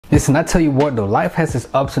Listen, I tell you what though, life has its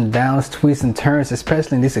ups and downs, twists and turns,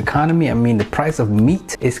 especially in this economy. I mean, the price of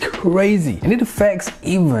meat is crazy and it affects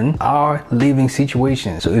even our living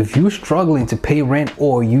situation. So if you're struggling to pay rent,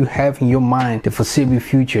 or you have in your mind the foreseeable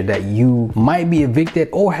future that you might be evicted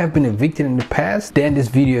or have been evicted in the past, then this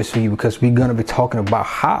video is for you, because we're going to be talking about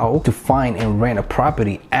how to find and rent a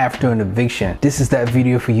property after an eviction. This is that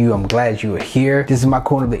video for you. I'm glad you are here. This is my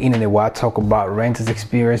corner of the internet where I talk about renters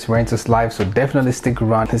experience, renters life. So definitely stick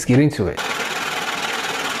around. Let's get into it.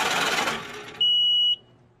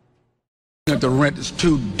 The rent is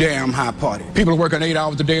too damn high party. People are working 8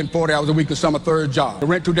 hours a day and 40 hours a week and some a third job. The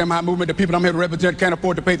rent too damn high movement. The people I'm here to represent can't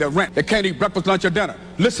afford to pay their rent. They can't eat breakfast, lunch, or dinner.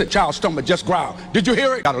 Listen, child's stomach just growled. Did you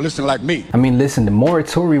hear it? Gotta listen like me. I mean, listen, the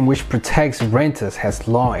moratorium which protects renters has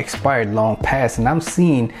long expired, long past, and I'm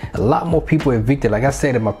seeing a lot more people evicted. Like I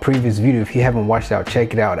said in my previous video, if you haven't watched it out,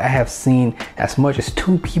 check it out. I have seen as much as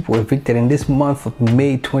 2 people evicted in this month of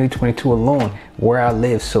May 2022 alone where I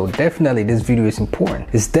live. So definitely this video is important.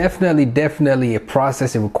 It's definitely a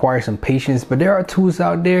process. It requires some patience, but there are tools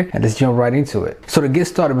out there, and let's jump right into it. So to get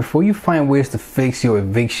started, before you find ways to fix your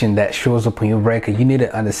eviction that shows up on your record, you need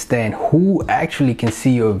to understand who actually can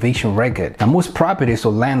see your eviction record. Now, most properties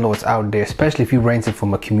or landlords out there, especially if you're renting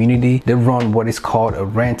from a community, they run what is called a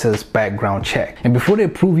renter's background check. And before they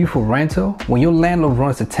approve you for rental, when your landlord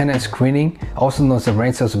runs a tenant screening, also known as a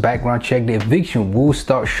renter's background check, the eviction will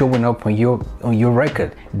start showing up on your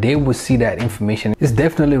record. They will see that information. It's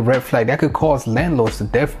definitely a red flag that could cause landlords to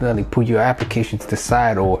definitely put your application to the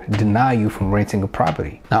side or deny you from renting a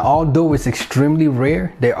property. Now, although it's extremely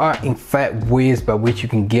rare, there are in fact ways by which you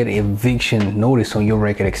can get an eviction notice on your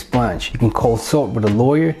record expunged. You can consult with a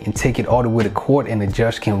lawyer and take it all the way to court, and the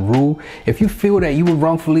judge can rule. If you feel that you were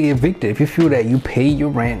wrongfully evicted, if you feel that you paid your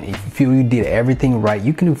rent, if you feel you did everything right,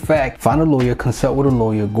 you can in fact find a lawyer, consult with a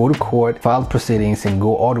lawyer, go to court, file proceedings, and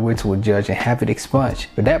go all the way to a judge and have it expunged.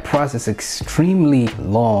 But that process is extremely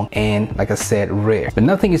long and, like I said, rare. But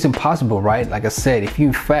nothing is impossible, right? Like I said, if you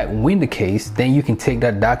in fact win the case, then you can take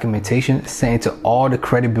that documentation, send it to all the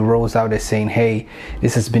credit bureaus out there saying, hey,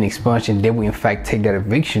 this has been expunged, and they will in fact take that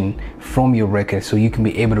eviction from your record so you can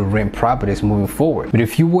be able to rent properties moving forward. But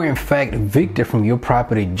if you were in fact evicted from your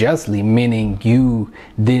property justly, meaning you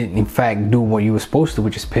didn't in fact do what you were supposed to,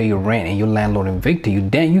 which is pay your rent, and your landlord evicted you,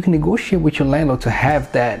 then you can negotiate with your landlord to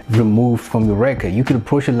have that removed from your record. You could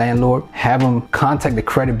approach your landlord, have them contact the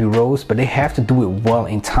credit bureaus, but they have to do it well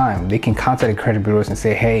in time. They can contact the credit bureaus and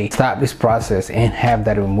say, hey, stop this process and have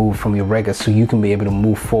that removed from your record so you can be able to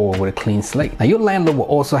move forward with a clean slate. Now, your landlord will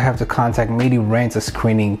also have to contact maybe renter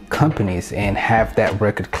screening companies and have that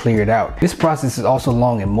record cleared out. This process is also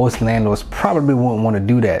long, and most landlords probably won't want to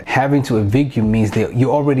do that. Having to evict you means that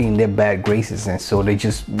you're already in their bad graces, and so they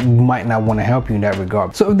just might not want to help you in that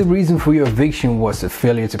regard. So if the reason for your eviction was a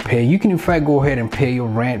failure to pay, you can in fact go ahead and pay your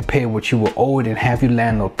rent, pay what you were owed, and have your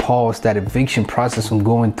landlord pause that eviction process from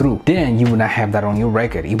going through. Then you would not have that on your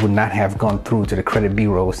record. It would not have gone through to the credit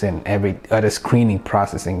bureaus and every other screening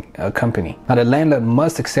processing company. Now, the landlord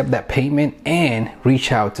must accept that payment and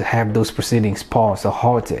reach out to have those proceedings paused or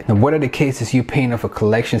halted. Now, whether the case is you paying off a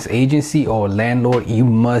collections agency or a landlord, you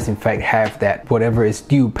must in fact have that whatever is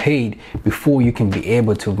due paid before you can be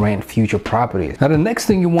able to rent future properties. Now, the next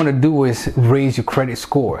thing you want to do is raise your credit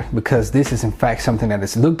score, because this is in fact something that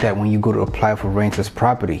is looked at when you go to apply for renter's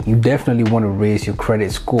property. You definitely want to raise your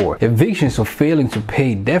credit score. Evictions or failing to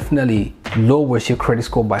pay definitely lowers your credit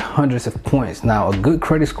score by hundreds of points. Now, a good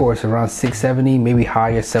credit score is around 670, maybe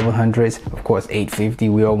higher, 700s, of course 850.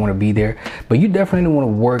 We all want to be there, but you definitely want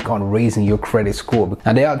to work on raising your credit score.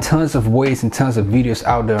 Now, there are tons of ways and tons of videos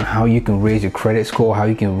out there on how you can raise your credit score, how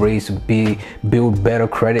you can build better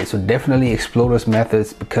credit. So definitely explore those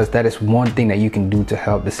methods, because that is one thing that you can do to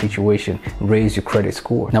help the situation raise your credit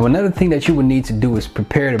score. Now, another thing that you would need to do is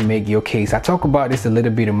prepare to make your case. I talk about this a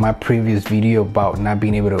little bit in my previous video about not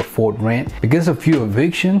being able to afford rent. Because of your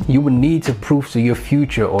eviction, you would need to prove to your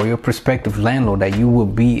future or your prospective landlord that you will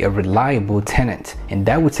be a reliable tenant, and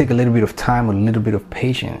that would take a little bit of time, a little bit of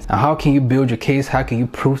patience. Now, how can you build your case? How can you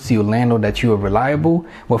prove to your landlord that you are reliable?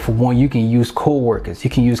 Well, for one, you can use co-workers,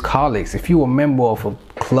 you can use colleagues. If you're a member of a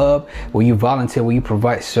club where you volunteer, where you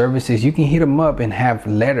provide services, you can hit them up and have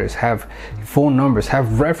letters, have phone numbers,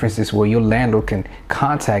 have references where your landlord can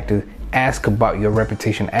contact you, ask about your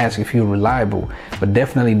reputation, ask if you're reliable. But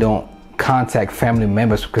definitely don't contact family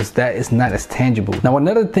members, because that is not as tangible. Now,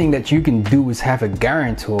 another thing that you can do is have a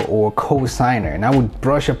guarantor or a co-signer, and I would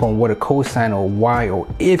brush up on what a co-signer or why, or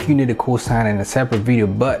if you need a co-signer in a separate video.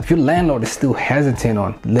 But if your landlord is still hesitant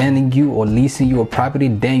on lending you or leasing you a property,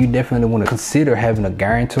 then you definitely want to consider having a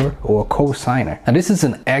guarantor or a co-signer. Now, this is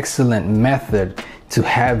an excellent method to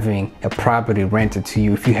having a property rented to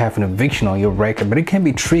you if you have an eviction on your record. But it can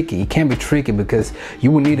be tricky. It can be tricky because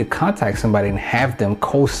you will need to contact somebody and have them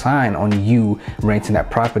co-sign on you renting that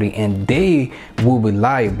property, and they will be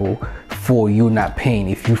liable for you not paying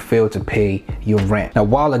if you fail to pay your rent. Now,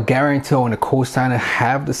 while a guarantor and a co-signer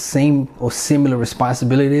have the same or similar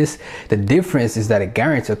responsibilities, the difference is that a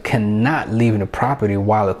guarantor cannot live in the property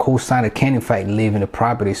while a co-signer can in fact live in the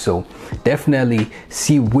property. So definitely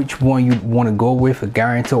see which one you want to go with, a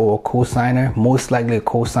guarantor or a co-signer. Most likely a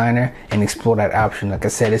co-signer, and explore that option. Like I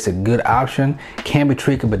said, it's a good option. Can be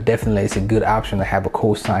tricky, but definitely it's a good option to have a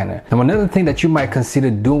co-signer. Now, another thing that you might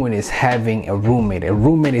consider doing is having a roommate. A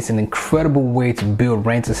roommate is an incredible way to build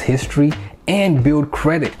renters history and build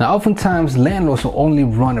credit. Now, oftentimes landlords will only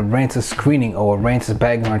run a renter screening or a renter's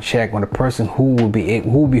background check on the person who will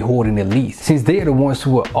be holding the lease, since they are the ones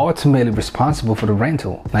who are ultimately responsible for the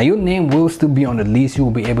rental. Now, your name will still be on the lease, you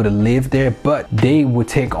will be able to live there, but they will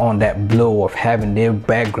take on that blow of having their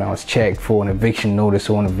backgrounds checked for an eviction notice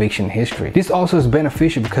or an eviction history. This also is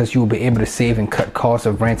beneficial because you will be able to save and cut costs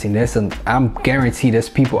of renting. I'm guaranteed there's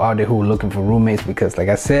people out there who are looking for roommates, because like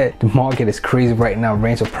I said, the market is crazy right now.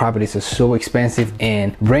 Rental properties are so expensive,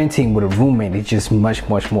 and renting with a roommate is just much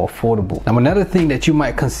more affordable. Now, another thing that you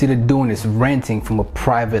might consider doing is renting from a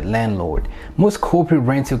private landlord. Most corporate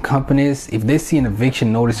rental companies, if they see an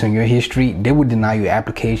eviction notice on your history, they would deny your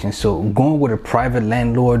application. So going with a private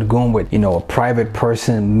landlord, going with a private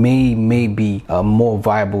person may be a more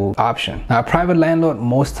viable option. Now, a private landlord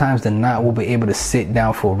most times than not will be able to sit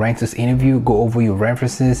down for a renter's interview, go over your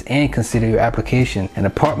references, and consider your application. An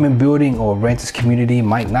apartment building or a renter's community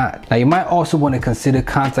might not. Now, you might also want to consider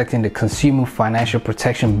contacting the Consumer Financial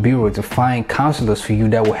Protection Bureau to find counselors for you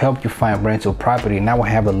that will help you find rental property, and I will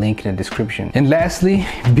have a link in the description. And lastly,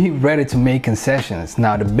 be ready to make concessions.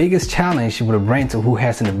 Now, the biggest challenge with a renter who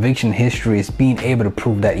has an eviction history is being able to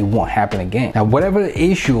prove that it won't happen again. Now, whatever the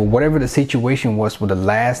issue or whatever the situation was with the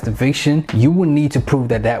last eviction, you will need to prove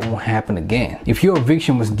that that won't happen again. If your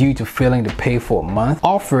eviction was due to failing to pay for a month,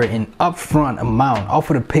 offer an upfront amount.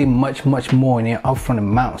 Offer to pay much more in an upfront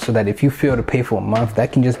amount, so that if you fail to pay for a month,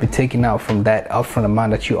 that can just be taken out from that upfront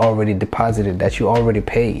amount that you already deposited, that you already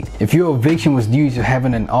paid. If your eviction was due to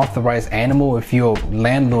having an authorized animal, if your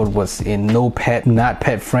landlord was in not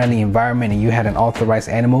pet friendly environment and you had an authorized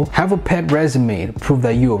animal, have a pet resume to prove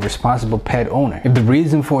that you're a responsible pet owner. If the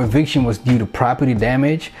reason for eviction was due to property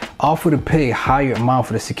damage, offer to pay a higher amount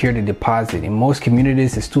for the security deposit. In most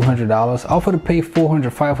communities it's $200. Offer to pay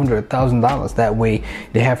 $400, $500, $1,000. That way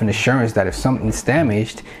they have an assurance that if something's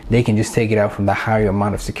damaged, they can just take it out from the higher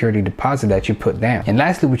amount of security deposit that you put down. And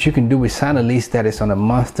lastly, what you can do is sign a lease that is on a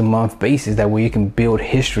month-to-month basis. That way you can build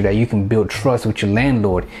history, that you can build trust with your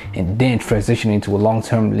landlord, and then transition into a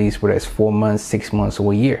long-term lease, whether it's 4 months, 6 months,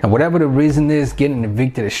 or a year. And whatever the reason is, getting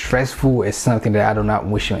evicted is stressful. It's something that I do not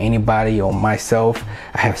wish on anybody or myself.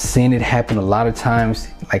 I have seen it happen a lot of times,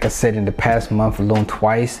 like I said, in the past month alone,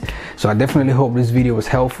 twice. So I definitely hope this video was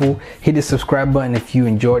helpful. Hit the subscribe button if you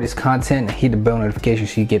enjoyed this content, and hit the bell notification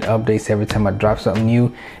so you get updates every time I drop something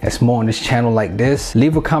new. That's more on this channel like this.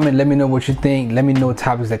 Leave a comment, let me know what you think. Let me know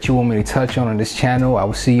topics that you want me to touch on this channel. I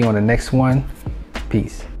will see you on the next one.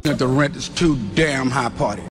 Peace. The rent is too damn high, party.